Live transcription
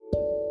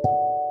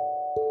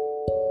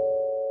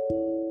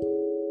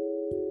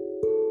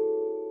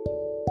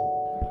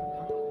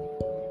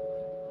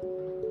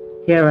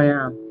Here I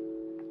am,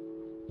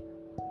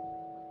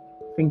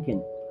 thinking,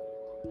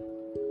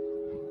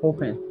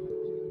 hoping,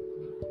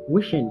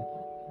 wishing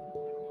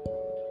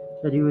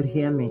that you would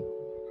hear me.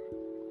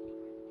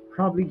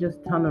 Probably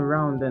just turn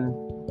around and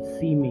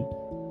see me.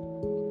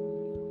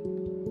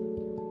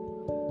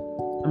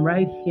 I'm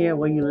right here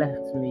where you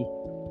left me.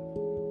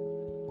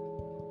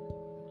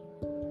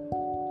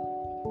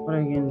 What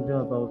are you going to do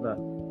about that?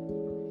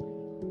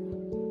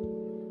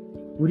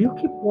 Would you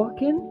keep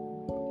walking?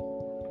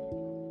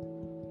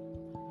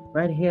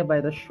 Right here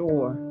by the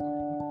shore,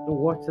 the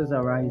waters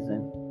are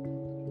rising.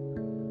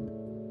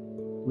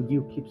 Would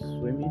you keep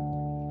swimming?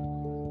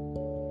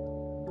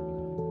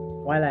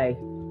 While I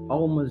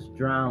almost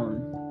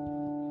drown,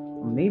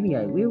 or maybe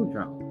I will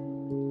drown.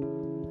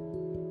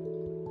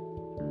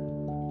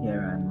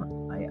 Here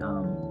I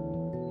am,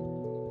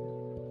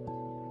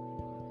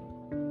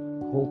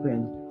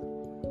 hoping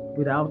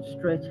with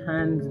outstretched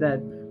hands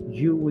that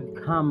you would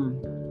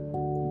come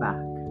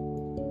back.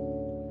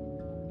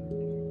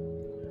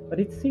 But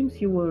it seems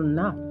you will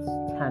not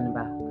stand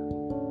back.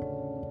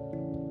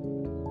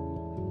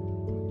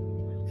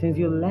 Since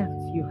you left,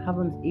 you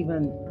haven't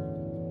even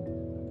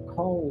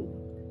called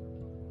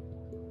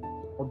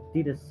or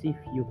did as if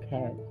you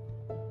cared.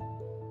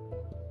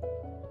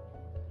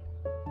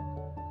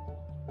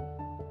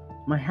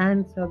 My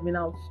hands have been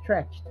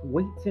outstretched,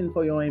 waiting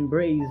for your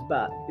embrace,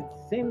 but it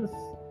seems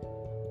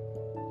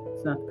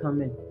it's not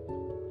coming.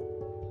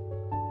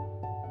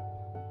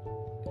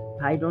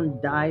 If I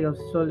don't die of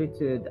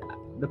solitude,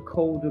 the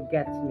cold will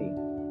get me.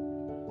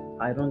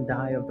 If I don't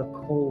die of the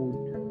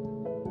cold,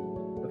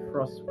 the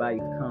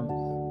frostbite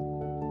comes.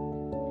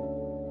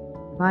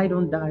 If I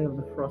don't die of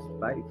the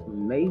frostbite,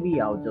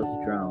 maybe I'll just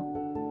drown.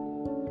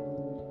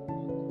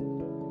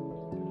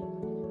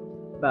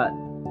 But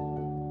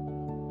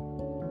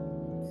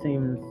it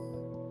seems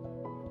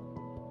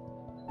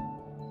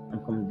I'm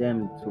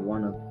condemned to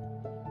one of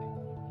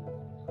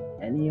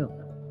any of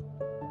them.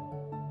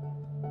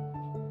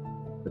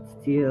 But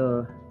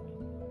still,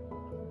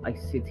 I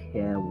sit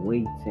here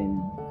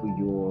waiting for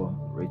your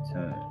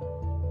return.